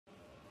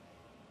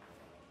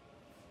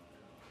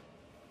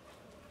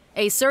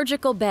A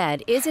surgical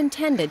bed is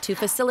intended to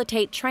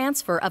facilitate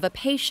transfer of a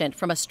patient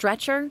from a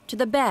stretcher to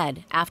the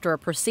bed after a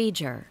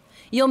procedure.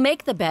 You'll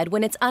make the bed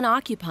when it's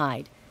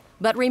unoccupied,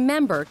 but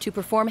remember to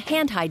perform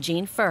hand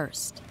hygiene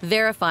first.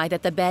 Verify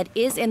that the bed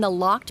is in the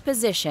locked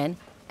position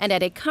and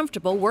at a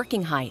comfortable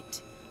working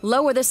height.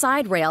 Lower the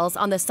side rails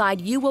on the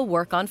side you will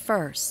work on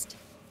first.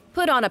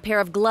 Put on a pair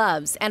of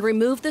gloves and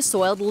remove the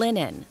soiled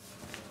linen.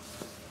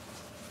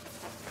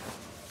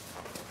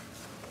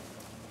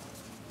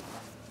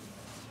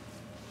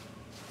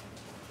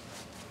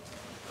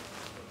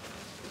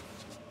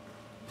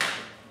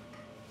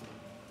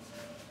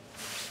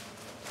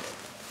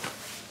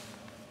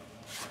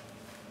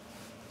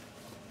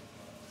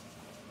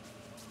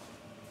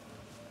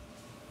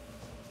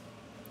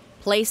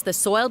 Place the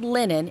soiled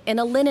linen in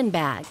a linen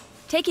bag,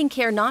 taking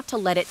care not to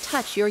let it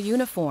touch your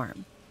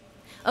uniform.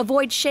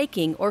 Avoid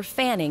shaking or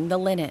fanning the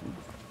linen.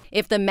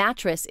 If the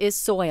mattress is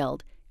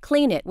soiled,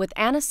 clean it with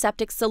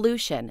antiseptic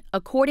solution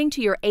according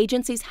to your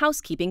agency's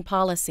housekeeping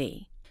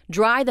policy.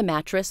 Dry the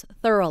mattress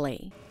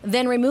thoroughly.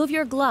 Then remove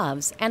your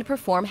gloves and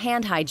perform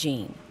hand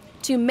hygiene.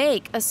 To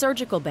make a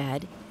surgical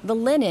bed, the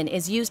linen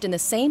is used in the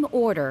same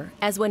order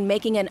as when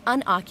making an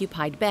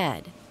unoccupied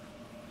bed.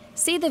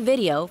 See the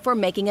video for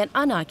making an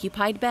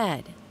unoccupied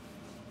bed.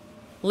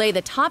 Lay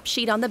the top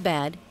sheet on the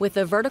bed with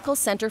the vertical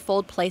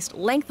centerfold placed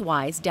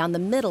lengthwise down the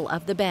middle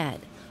of the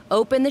bed.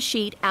 Open the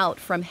sheet out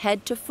from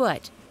head to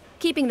foot,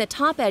 keeping the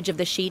top edge of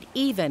the sheet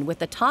even with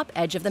the top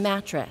edge of the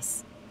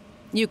mattress.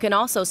 You can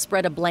also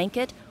spread a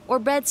blanket or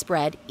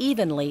bedspread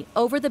evenly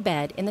over the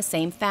bed in the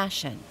same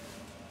fashion.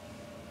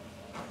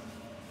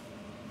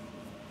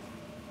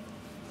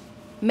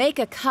 Make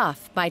a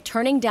cuff by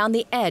turning down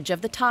the edge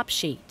of the top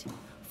sheet.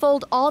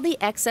 Fold all the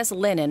excess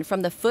linen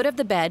from the foot of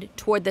the bed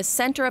toward the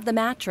center of the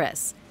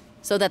mattress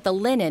so that the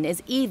linen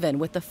is even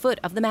with the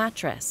foot of the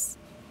mattress.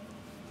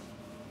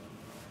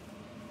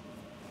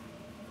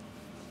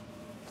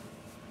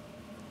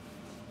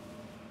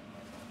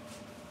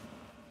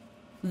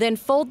 Then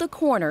fold the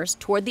corners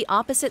toward the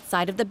opposite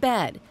side of the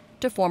bed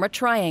to form a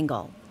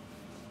triangle.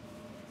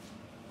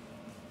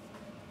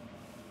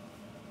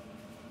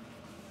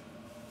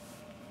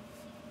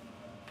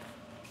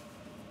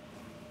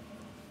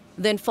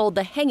 Then fold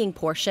the hanging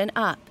portion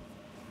up.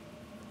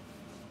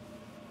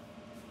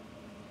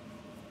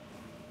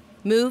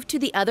 Move to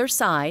the other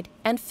side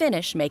and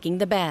finish making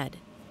the bed.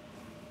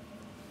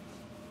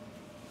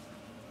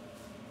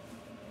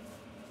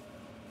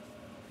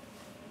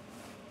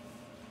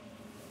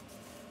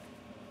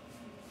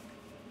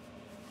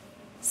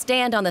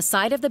 Stand on the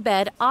side of the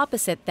bed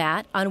opposite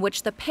that on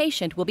which the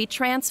patient will be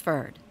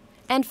transferred,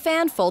 and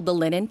fan fold the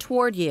linen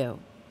toward you.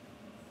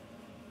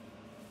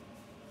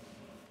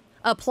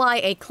 Apply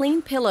a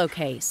clean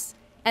pillowcase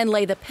and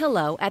lay the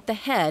pillow at the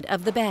head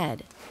of the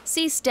bed.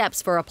 See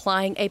steps for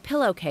applying a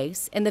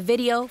pillowcase in the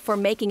video for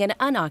making an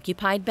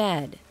unoccupied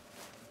bed.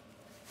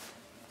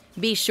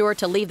 Be sure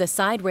to leave the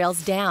side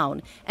rails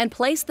down and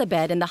place the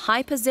bed in the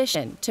high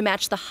position to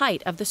match the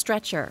height of the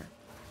stretcher.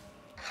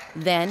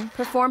 Then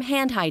perform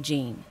hand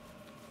hygiene.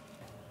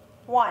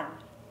 1,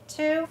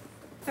 2,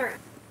 3.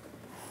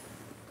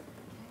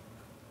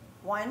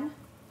 1,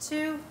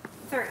 2,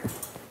 3.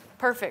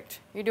 Perfect.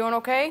 You doing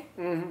okay?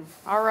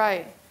 All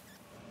right.